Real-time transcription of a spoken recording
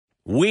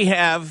We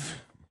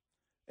have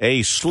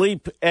a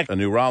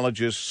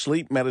neurologist,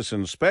 sleep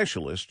medicine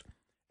specialist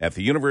at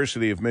the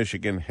University of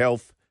Michigan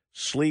Health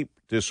Sleep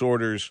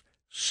Disorders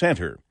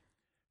Center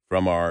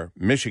from our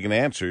Michigan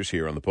Answers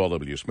here on the Paul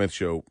W. Smith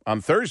Show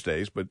on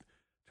Thursdays, but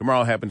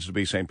tomorrow happens to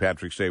be St.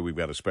 Patrick's Day. We've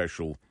got a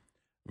special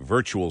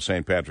virtual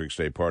St. Patrick's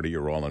Day party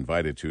you're all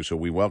invited to, so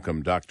we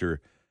welcome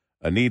Dr.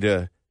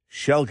 Anita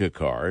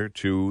Shelgakar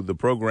to the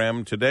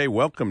program today.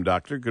 Welcome,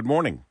 Doctor. Good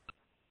morning.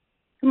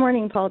 Good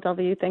morning, Paul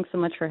W. Thanks so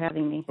much for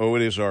having me. Oh,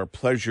 it is our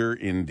pleasure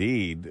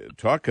indeed.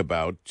 Talk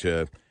about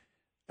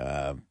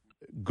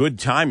good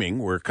timing.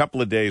 We're a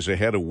couple of days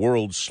ahead of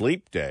World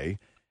Sleep Day,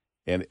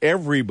 and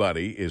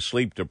everybody is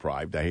sleep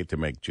deprived. I hate to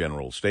make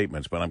general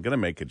statements, but I'm going to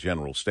make a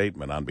general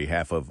statement on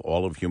behalf of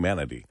all of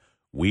humanity.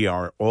 We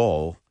are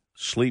all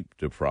sleep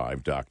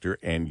deprived, Doctor,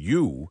 and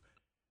you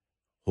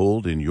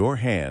hold in your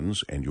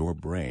hands and your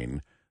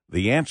brain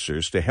the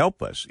answers to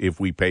help us if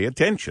we pay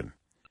attention.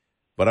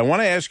 But I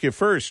want to ask you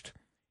first,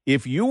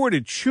 if you were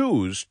to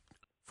choose,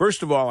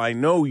 first of all, I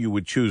know you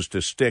would choose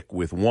to stick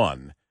with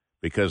one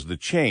because the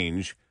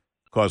change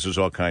causes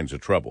all kinds of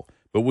trouble.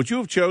 But would you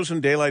have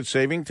chosen daylight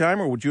saving time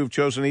or would you have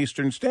chosen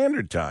Eastern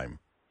Standard Time?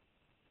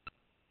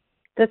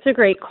 That's a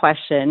great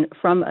question.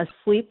 From a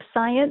sleep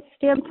science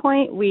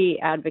standpoint, we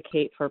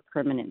advocate for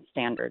permanent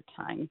standard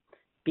time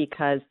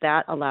because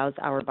that allows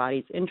our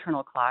body's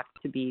internal clock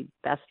to be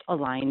best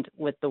aligned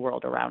with the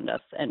world around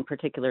us and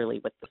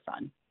particularly with the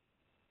sun.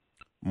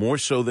 More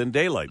so than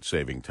daylight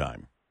saving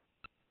time.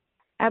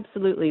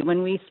 Absolutely.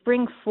 When we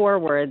spring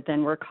forward,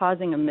 then we're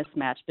causing a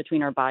mismatch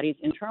between our body's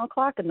internal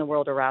clock and the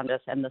world around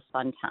us and the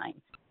sun time.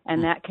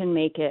 And that can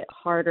make it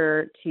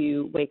harder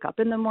to wake up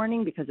in the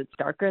morning because it's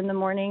darker in the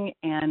morning.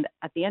 And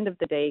at the end of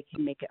the day,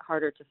 can make it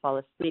harder to fall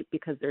asleep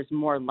because there's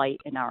more light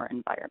in our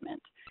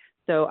environment.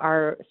 So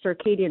our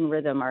circadian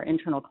rhythm, our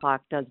internal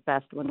clock, does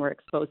best when we're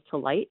exposed to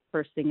light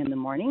first thing in the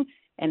morning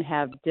and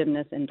have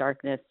dimness and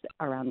darkness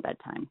around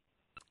bedtime.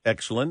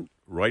 Excellent.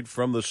 Right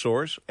from the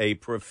source, a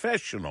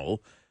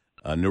professional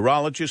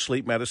neurologist,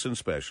 sleep medicine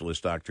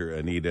specialist, Dr.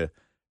 Anita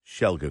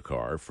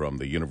Shelgakar from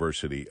the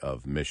University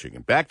of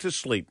Michigan. Back to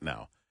sleep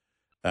now.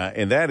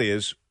 And that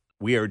is,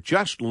 we are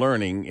just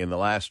learning in the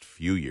last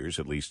few years,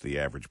 at least the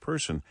average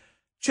person,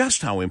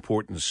 just how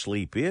important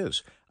sleep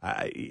is.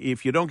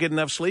 If you don't get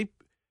enough sleep,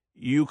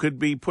 you could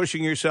be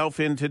pushing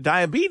yourself into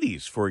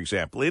diabetes, for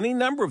example, any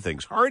number of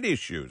things, heart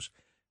issues.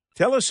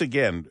 Tell us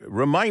again,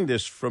 remind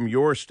us from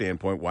your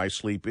standpoint why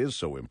sleep is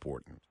so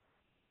important.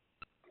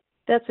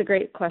 That's a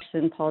great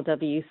question, Paul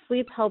W.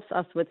 Sleep helps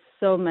us with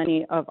so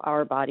many of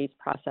our body's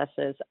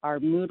processes,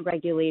 our mood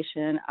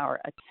regulation, our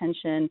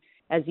attention,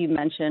 as you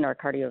mentioned, our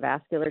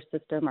cardiovascular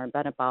system, our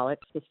metabolic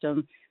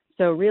system.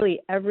 So really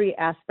every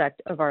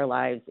aspect of our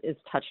lives is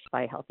touched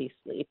by healthy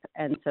sleep.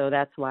 And so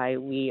that's why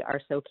we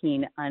are so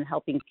keen on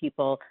helping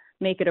people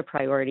make it a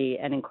priority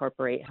and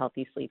incorporate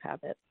healthy sleep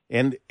habits.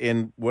 And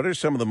what are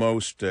some of the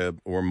most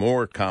or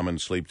more common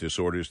sleep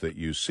disorders that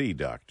you see,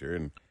 doctor,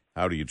 and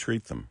how do you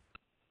treat them?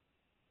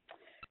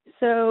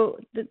 So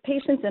the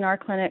patients in our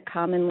clinic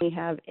commonly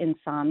have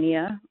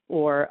insomnia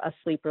or a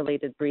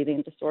sleep-related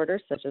breathing disorder,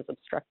 such as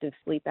obstructive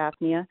sleep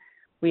apnea.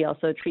 We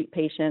also treat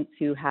patients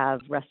who have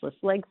restless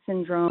leg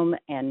syndrome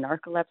and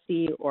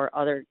narcolepsy or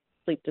other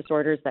sleep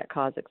disorders that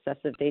cause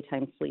excessive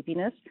daytime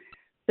sleepiness.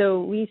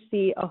 So we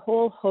see a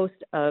whole host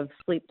of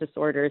sleep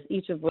disorders,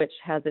 each of which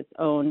has its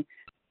own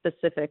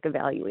specific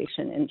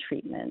evaluation and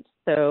treatment.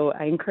 So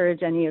I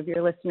encourage any of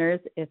your listeners,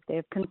 if they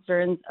have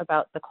concerns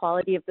about the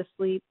quality of the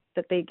sleep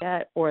that they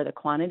get or the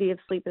quantity of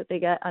sleep that they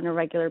get on a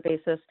regular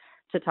basis,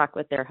 to talk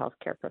with their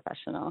healthcare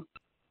professional.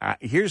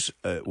 Here's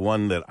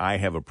one that I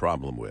have a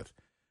problem with.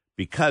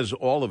 Because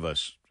all of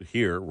us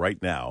here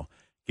right now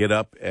get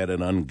up at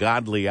an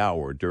ungodly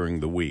hour during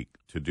the week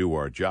to do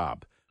our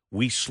job,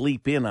 we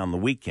sleep in on the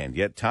weekend.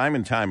 Yet time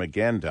and time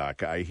again,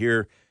 Doc, I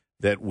hear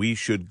that we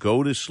should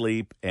go to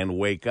sleep and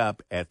wake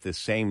up at the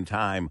same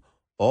time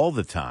all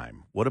the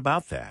time. What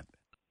about that?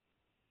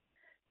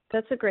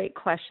 That's a great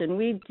question.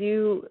 We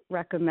do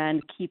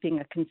recommend keeping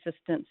a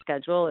consistent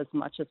schedule as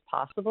much as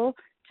possible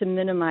to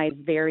minimize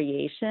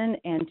variation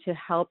and to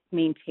help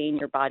maintain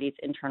your body's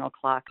internal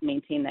clock,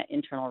 maintain that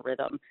internal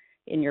rhythm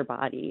in your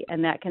body.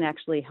 And that can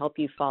actually help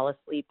you fall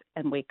asleep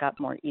and wake up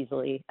more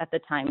easily at the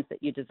times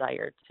that you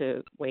desire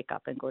to wake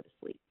up and go to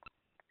sleep.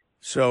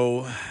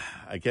 So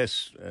I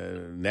guess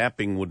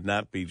napping would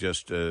not be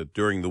just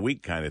during the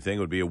week kind of thing. It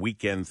would be a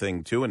weekend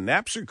thing, too. And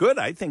naps are good.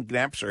 I think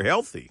naps are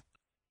healthy.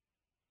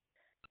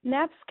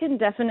 Naps can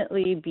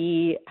definitely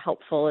be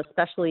helpful,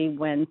 especially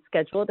when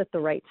scheduled at the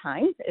right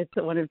time. It's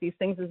one of these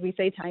things, as we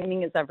say,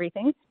 timing is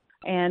everything.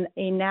 And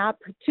a nap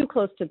too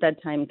close to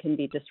bedtime can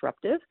be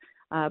disruptive.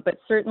 But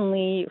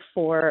certainly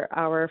for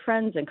our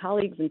friends and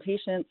colleagues and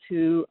patients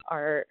who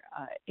are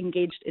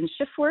engaged in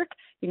shift work,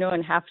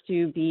 and have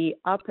to be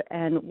up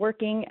and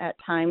working at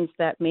times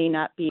that may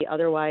not be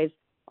otherwise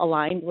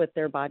aligned with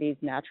their body's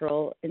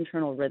natural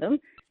internal rhythm,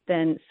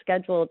 then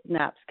scheduled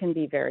naps can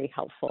be very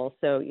helpful.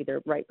 So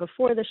either right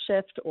before the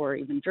shift or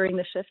even during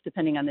the shift,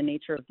 depending on the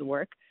nature of the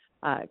work.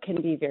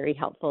 can be very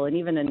helpful. And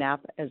even a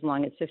nap as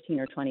long as 15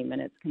 or 20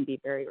 minutes can be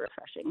very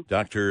refreshing.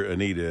 Dr.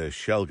 Anita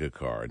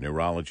Shelgakar,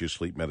 neurologist,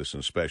 sleep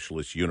medicine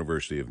specialist,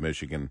 University of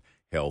Michigan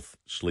Health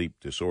Sleep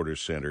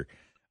Disorders Center.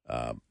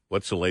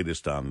 What's the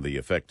latest on the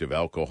effect of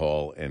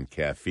alcohol and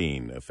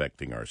caffeine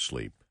affecting our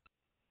sleep?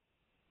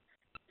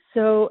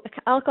 So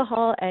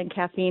alcohol and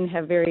caffeine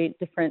have very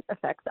different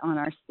effects on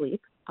our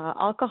sleep.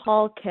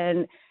 Alcohol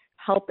can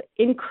help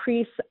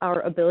increase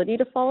our ability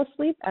to fall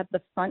asleep at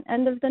the front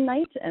end of the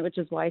night, and which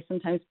is why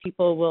sometimes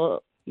people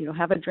will,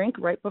 have a drink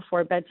right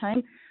before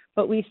bedtime.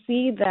 But we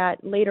see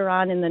that later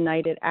on in the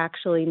night, it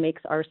actually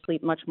makes our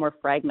sleep much more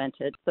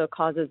fragmented. So it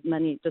causes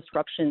many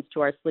disruptions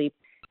to our sleep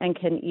and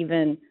can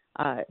even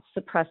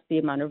suppress the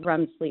amount of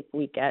REM sleep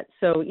we get.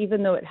 So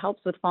even though it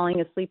helps with falling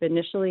asleep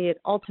initially, it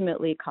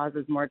ultimately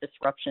causes more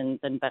disruptions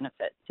than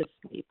benefit to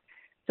sleep.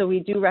 So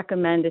we do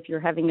recommend, if you're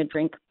having a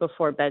drink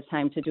before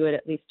bedtime, to do it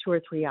at least 2 or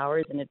 3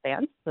 hours in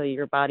advance so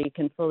your body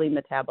can fully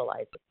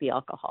metabolize the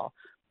alcohol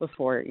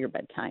before your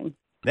bedtime.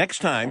 Next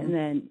time. And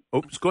then,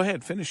 go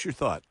ahead. Finish your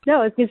thought.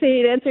 No, I was going to say,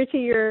 in answer to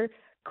your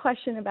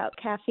question about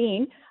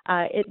caffeine,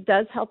 it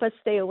does help us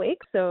stay awake.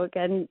 So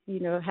again,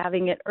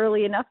 having it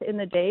early enough in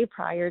the day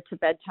prior to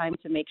bedtime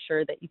to make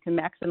sure that you can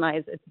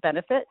maximize its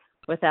benefit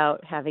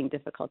without having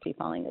difficulty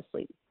falling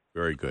asleep.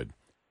 Very good.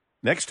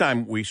 Next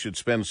time, we should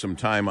spend some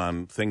time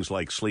on things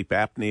like sleep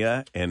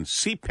apnea and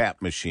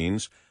CPAP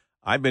machines.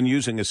 I've been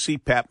using a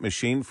CPAP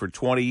machine for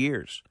 20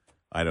 years.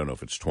 I don't know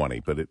if it's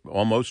 20, but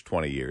almost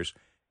 20 years.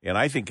 And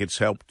I think it's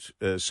helped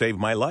save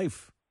my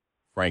life,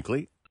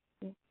 frankly.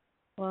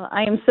 Well,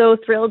 I am so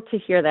thrilled to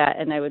hear that,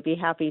 and I would be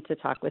happy to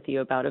talk with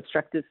you about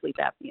obstructive sleep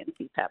apnea and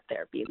CPAP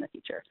therapy in the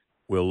future.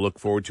 We'll look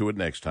forward to it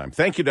next time.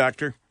 Thank you,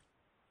 Doctor.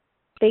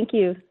 Thank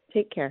you.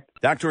 Take care.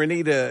 Dr.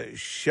 Anita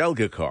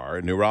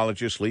Shelgakar,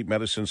 neurologist, sleep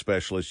medicine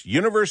specialist,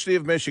 University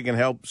of Michigan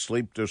Health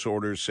Sleep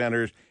Disorders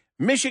Center,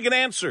 Michigan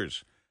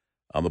Answers,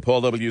 on the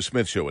Paul W.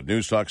 Smith Show at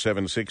News Talk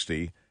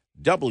 760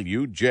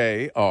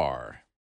 WJR.